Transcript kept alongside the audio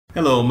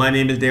Hello, my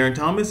name is Darren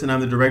Thomas and I'm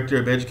the Director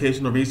of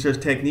Educational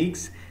Research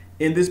Techniques.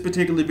 In this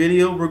particular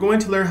video, we're going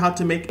to learn how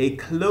to make a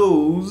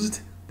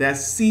closed,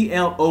 that's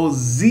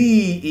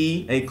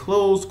C-L-O-Z-E, a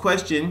closed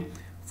question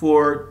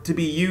to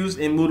be used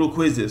in Moodle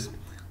quizzes.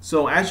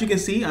 So as you can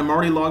see, I'm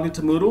already logged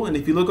into Moodle, and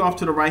if you look off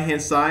to the right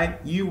hand side,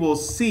 you will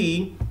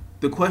see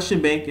the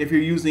question bank if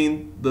you're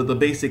using the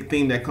basic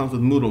theme that comes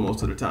with Moodle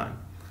most of the time.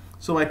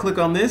 So I click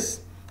on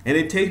this and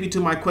it takes me to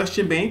my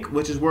question bank,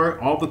 which is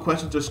where all the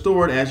questions are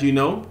stored, as you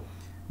know.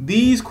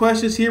 These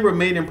questions here were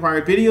made in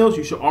prior videos.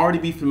 You should already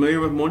be familiar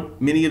with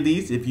many of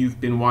these if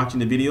you've been watching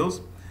the videos.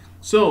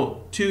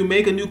 So to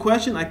make a new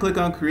question, I click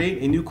on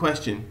create a new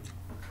question.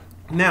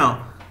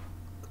 Now,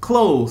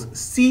 cloze,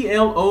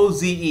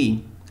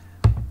 C-L-O-Z-E.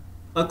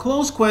 A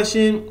closed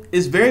question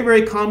is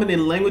very common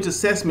in language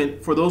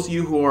assessment for those of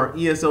you who are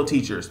ESL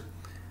teachers.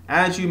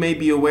 As you may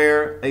be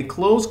aware, a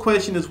closed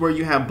question is where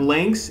you have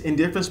blanks in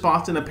different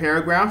spots in a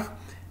paragraph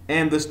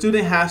and the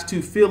student has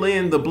to fill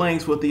in the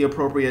blanks with the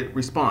appropriate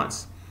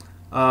response.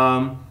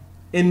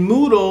 In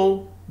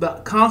Moodle,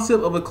 the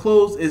concept of a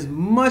cloze is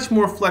much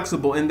more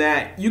flexible in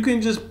that you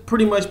can just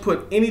pretty much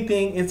put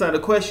anything inside a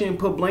question,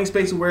 put blank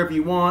spaces wherever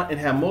you want, and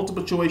have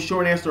multiple choice,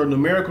 short answer, or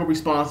numerical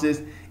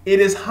responses. It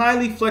is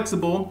highly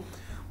flexible,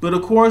 but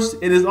of course,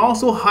 it is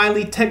also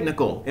highly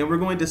technical, and we're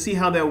going to see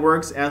how that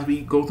works as we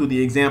go through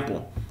the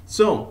example.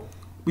 So,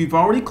 we've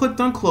already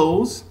clicked on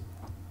cloze,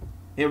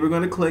 and we're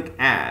going to click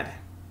add.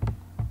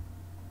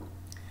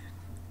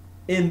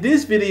 In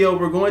this video,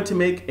 we're going to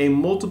make a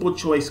multiple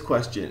choice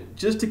question,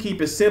 just to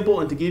keep it simple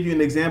and to give you an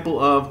example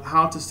of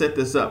how to set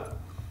this up.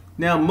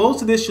 Now,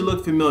 most of this should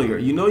look familiar.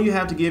 You know you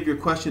have to give your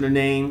question a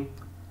name.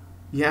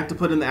 You have to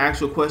put in the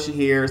actual question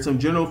here, some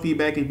general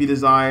feedback if you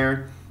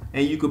desire,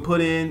 and you could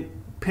put in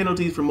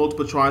penalties for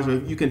multiple tries, or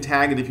you can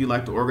tag it if you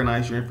like to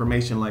organize your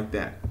information like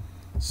that.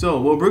 So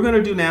what we're going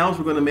to do now is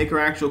we're going to make our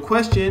actual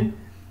question.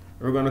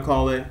 We're going to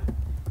call it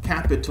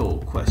capital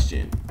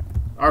question.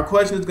 Our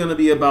question is going to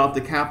be about the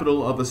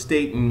capital of a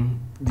state in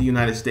the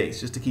United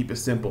States, just to keep it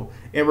simple.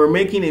 And we're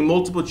making a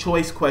multiple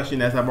choice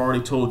question, as I've already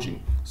told you.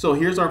 So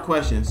here's our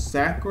question.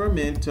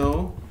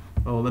 Sacramento,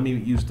 let me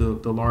use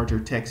the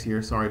larger text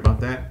here. Sorry about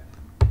that.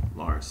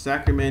 Large.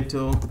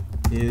 Sacramento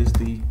is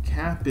the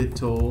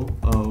capital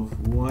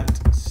of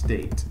what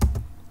state?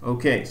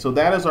 Okay, so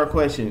that is our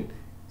question.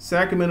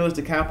 Sacramento is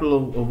the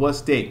capital of what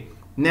state?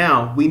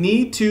 Now, we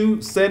need to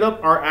set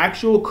up our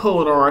actual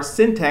code or our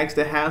syntax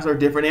that has our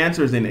different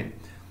answers in it.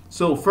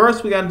 So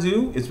first we got to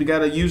do is we got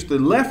to use the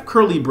left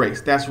curly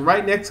brace. That's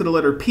right next to the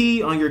letter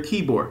P on your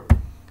keyboard.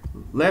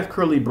 Left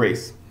curly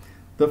brace.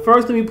 The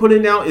first thing we put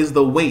in now is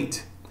the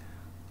weight.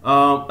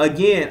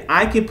 Again,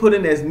 I can put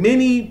in as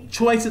many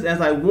choices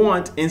as I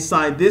want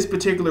inside this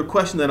particular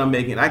question that I'm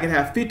making. I can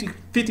have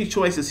 50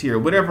 choices here,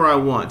 whatever I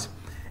want.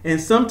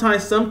 And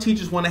sometimes some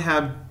teachers want to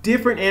have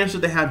different answers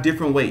that have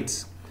different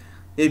weights.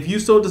 If you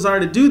so desire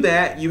to do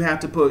that, you have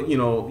to put,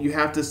 you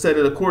have to set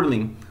it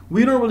accordingly.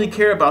 We don't really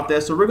care about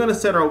that, so we're going to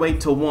set our weight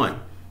to 1,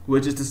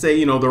 which is to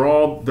say, they're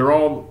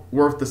all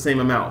worth the same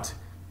amount.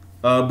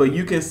 But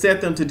you can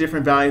set them to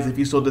different values if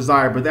you so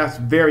desire, but that's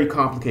very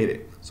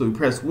complicated. So we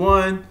press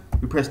 1,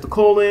 we press the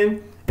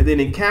colon, and then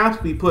in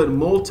caps we put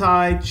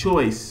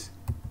multi-choice.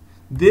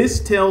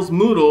 This tells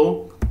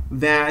Moodle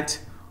that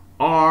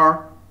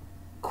our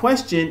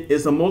question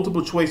is a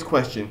multiple choice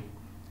question.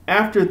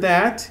 After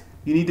that,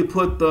 you need to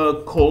put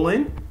the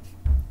colon,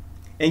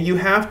 and you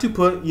have to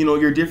put,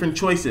 your different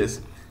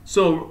choices.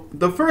 So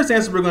the first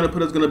answer we're going to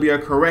put is going to be our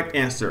correct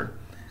answer.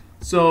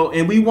 So,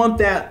 and we want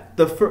that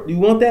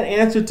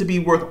answer to be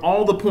worth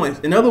all the points.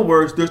 In other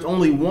words, there's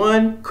only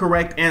one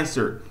correct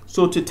answer.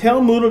 So to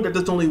tell Moodle that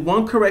there's only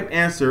one correct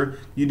answer,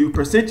 you do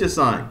percentage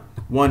sign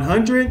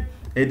 100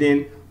 and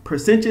then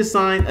percentage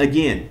sign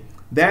again.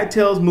 That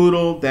tells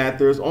Moodle that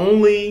there's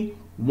only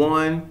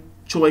one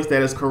choice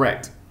that is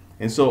correct.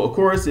 And so, of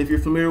course, if you're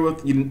familiar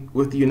with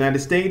the United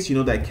States, you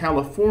know that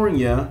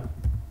California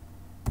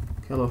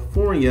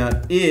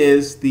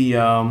is the,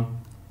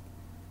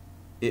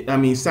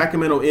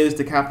 Sacramento is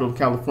the capital of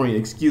California,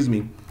 excuse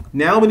me.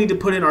 Now we need to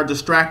put in our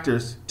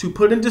distractors. To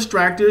put in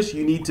distractors,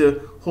 you need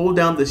to hold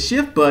down the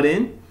shift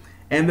button,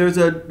 and there's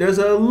a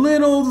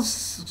little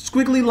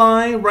squiggly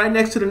line right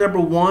next to the number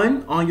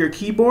 1 on your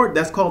keyboard.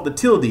 That's called the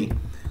tilde.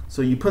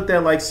 So you put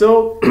that like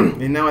so,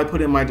 and now I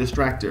put in my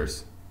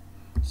distractors.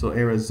 So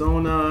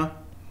Arizona,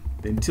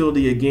 then tilde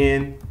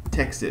again,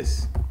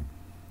 Texas.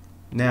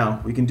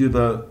 Now we can do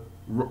the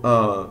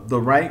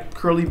right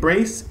curly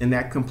brace, and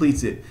that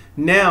completes it.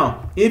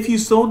 Now, if you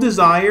so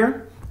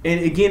desire,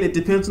 and again, it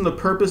depends on the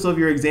purpose of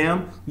your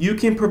exam, you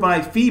can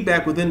provide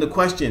feedback within the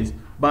questions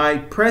by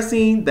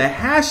pressing the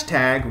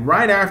hashtag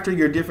right after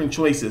your different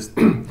choices.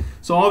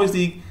 So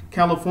obviously,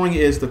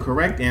 California is the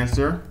correct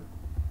answer.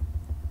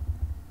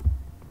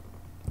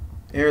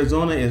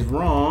 Arizona is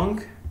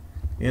wrong.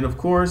 And of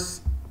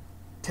course,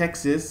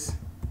 Texas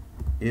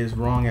is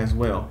wrong as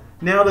well.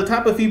 Now, the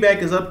type of feedback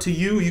is up to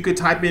you. You could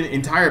type in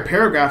entire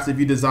paragraphs if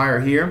you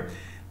desire here,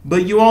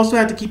 but you also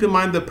have to keep in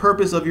mind the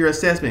purpose of your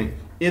assessment.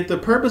 If the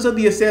purpose of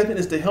the assessment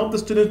is to help the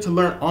students to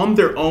learn on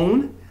their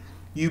own,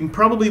 you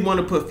probably want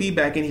to put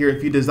feedback in here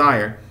if you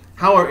desire.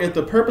 However, if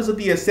the purpose of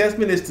the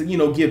assessment is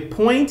to, give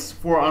points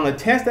for on a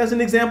test as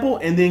an example,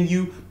 and then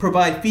you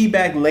provide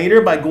feedback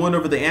later by going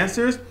over the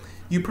answers,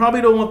 you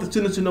probably don't want the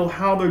students to know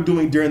how they're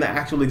doing during the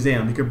actual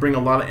exam. It could bring a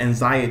lot of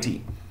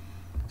anxiety.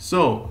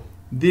 So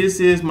this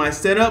is my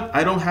setup.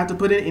 I don't have to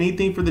put in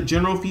anything for the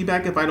general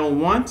feedback if I don't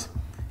want.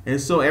 And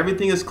so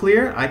everything is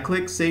clear. I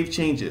click Save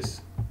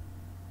Changes.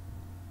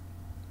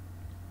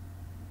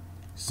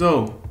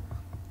 So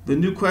the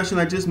new question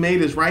I just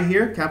made is right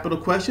here, capital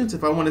questions.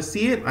 If I want to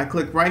see it, I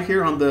click right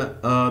here on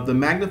the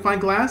magnifying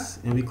glass,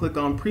 and we click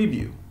on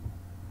Preview.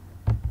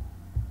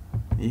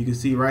 And you can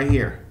see right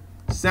here,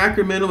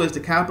 Sacramento is the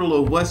capital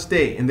of what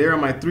state? And there are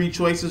my 3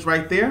 choices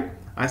right there.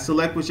 I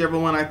select whichever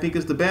one I think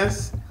is the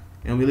best,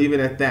 and we leave it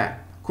at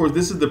that. Of course,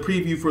 this is the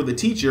preview for the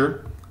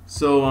teacher,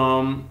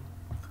 so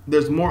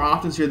there's more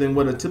options here than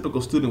what a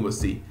typical student would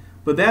see.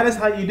 But that is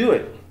how you do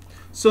it.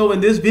 So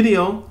in this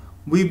video,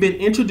 we've been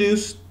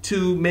introduced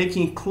to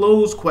making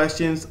closed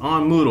questions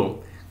on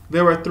Moodle.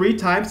 There are 3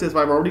 types, as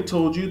I've already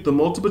told you: the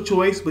multiple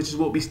choice, which is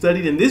what we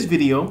studied in this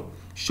video,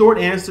 short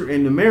answer,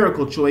 and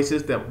numerical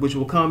choices, which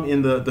will come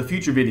in the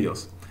future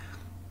videos.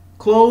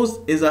 Cloze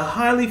is a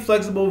highly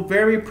flexible,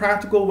 very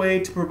practical way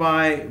to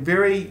provide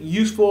very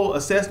useful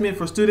assessment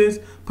for students,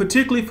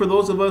 particularly for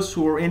those of us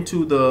who are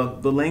into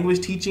the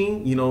language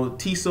teaching,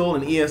 TESOL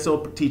and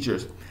ESL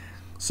teachers.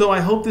 So I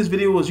hope this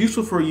video was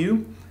useful for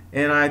you,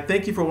 and I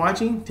thank you for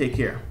watching. Take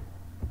care.